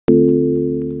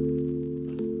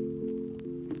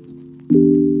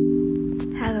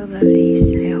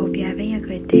lovelies. I hope you're having a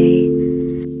good day.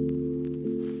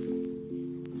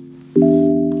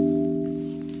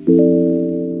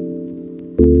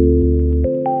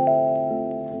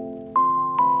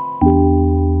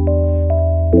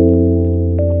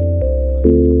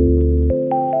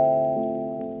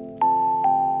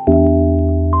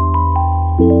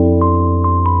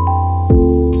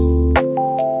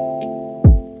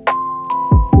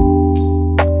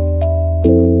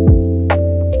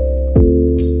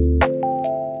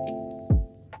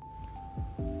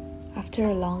 After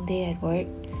a long day at work,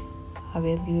 I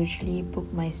will usually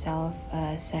book myself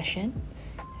a session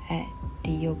at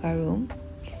the yoga room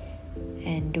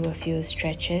and do a few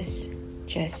stretches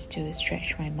just to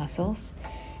stretch my muscles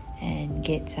and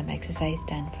get some exercise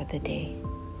done for the day.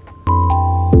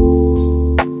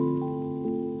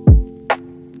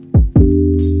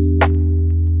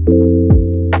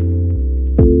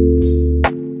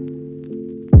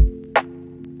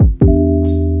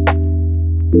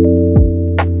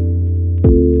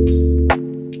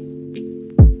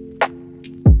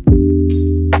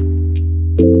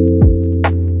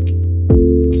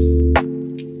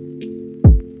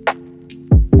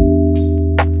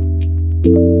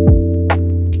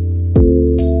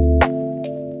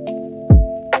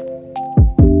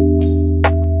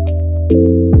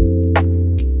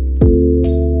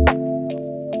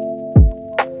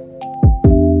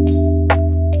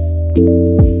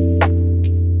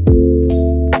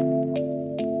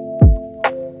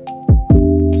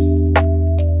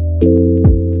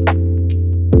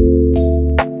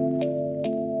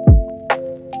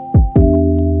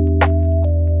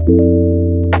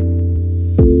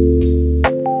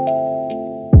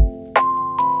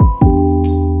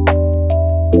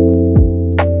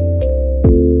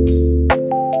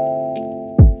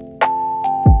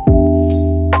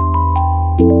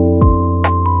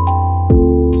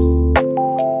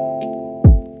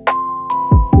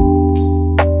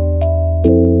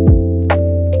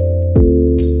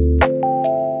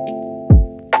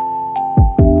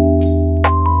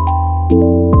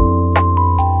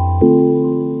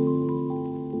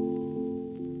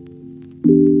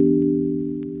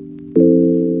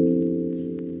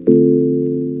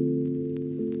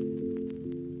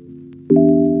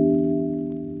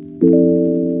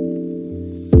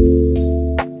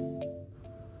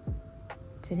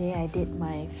 Today I did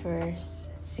my first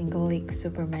single leg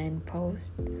Superman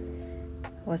pose.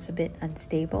 Was a bit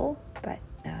unstable, but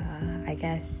I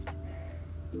guess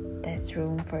there's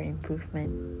room for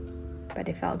improvement. But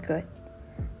it felt good,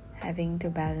 having to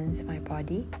balance my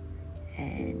body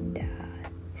and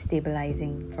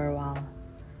stabilizing for a while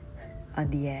on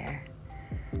the air.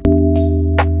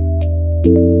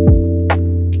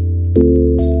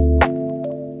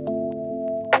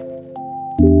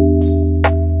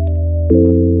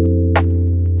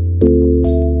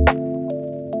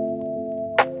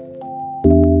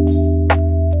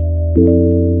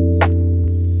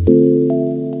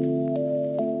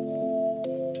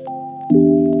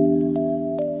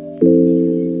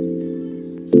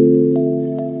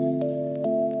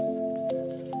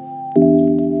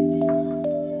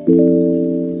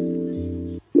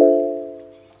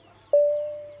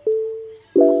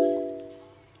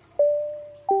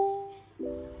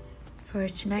 For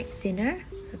tonight's dinner,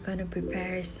 we're gonna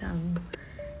prepare some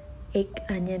egg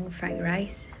onion fried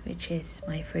rice, which is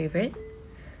my favorite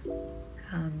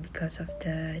because of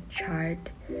the charred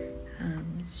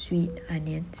sweet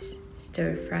onions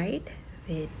stir-fried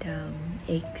with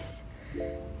eggs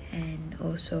and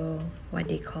also what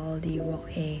they call the wok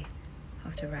hei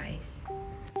of the rice.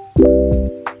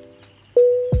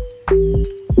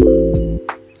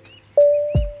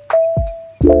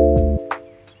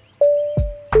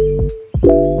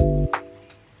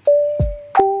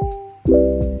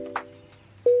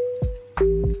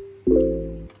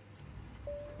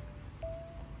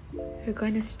 We're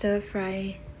going to stir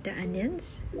fry the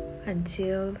onions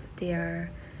until they are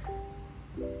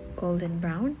golden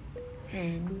brown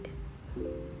and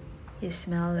you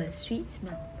smell a sweet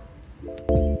smell.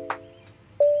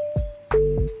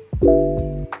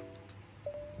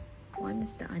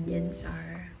 Once the onions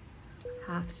are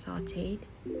half sauteed,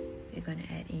 we're going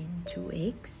to add in 2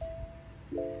 eggs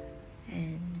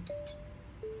and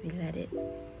we let it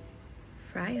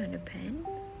fry on the pan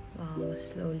while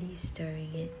slowly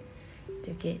stirring it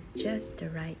to get just the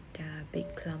right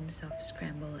big clumps of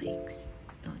scrambled eggs.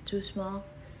 Not too small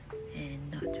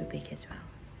and not too big as well.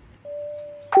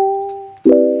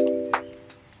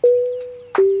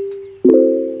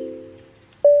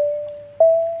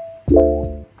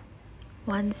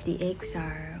 Once the eggs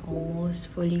are almost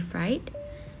fully fried,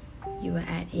 you will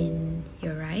add in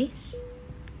your rice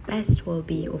best will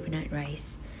be overnight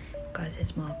rice because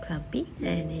it's more clumpy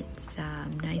and it's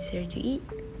nicer to eat.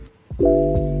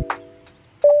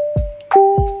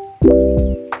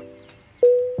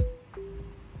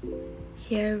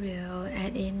 Here we'll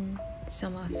add in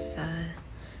some of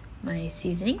my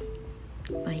seasoning,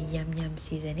 my yum yum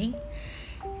seasoning,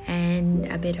 and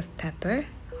a bit of pepper.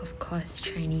 Of course,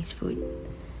 Chinese food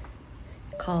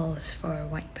calls for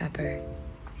white pepper,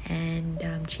 and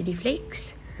chili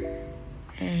flakes,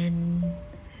 and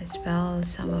as well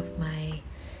some of my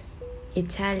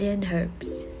Italian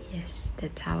herbs. Yes,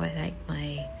 that's how I like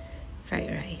my fried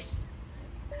rice.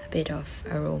 A bit of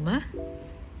aroma,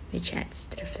 which adds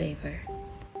to the flavor.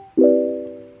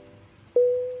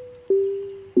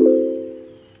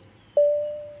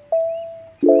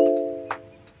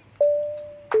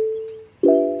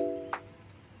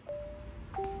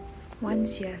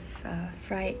 Once you have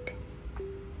fried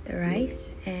the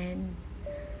rice and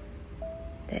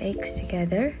the eggs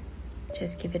together,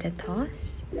 just give it a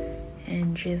toss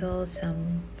and drizzle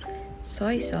some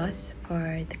soy sauce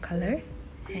for the color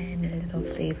and a little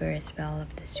flavor as well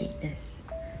of the sweetness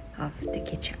of the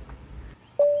ketchup.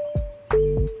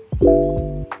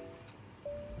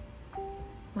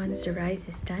 Once the rice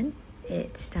is done,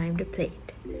 it's time to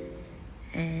plate,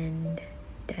 and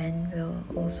then we'll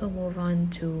also move on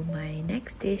to my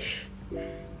next dish,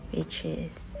 which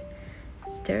is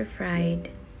stir-fried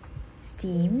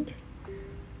steamed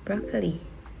broccoli.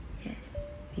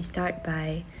 Yes, we start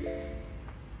by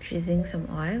drizzling some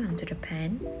oil onto the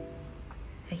pan,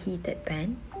 a heated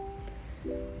pan,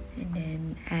 and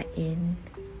then add in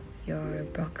your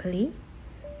broccoli,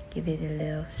 give it a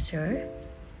little stir,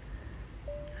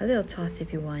 a little toss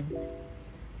if you want,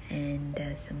 and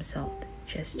some salt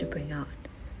just to bring out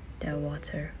the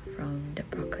water from the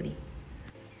broccoli.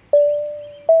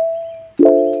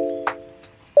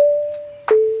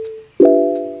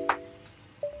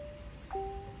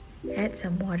 Add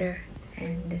some water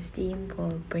and the steam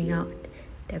will bring out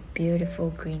the beautiful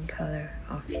green color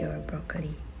of your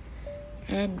broccoli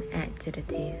and add to the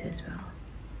taste as well.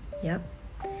 Yup,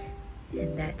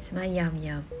 and that's my yum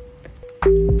yum.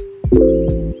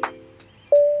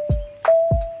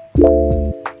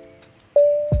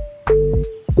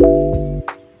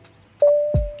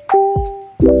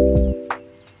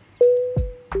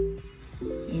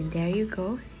 And there you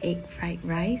go, egg fried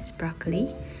rice,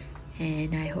 broccoli,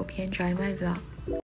 and I hope you enjoy my vlog.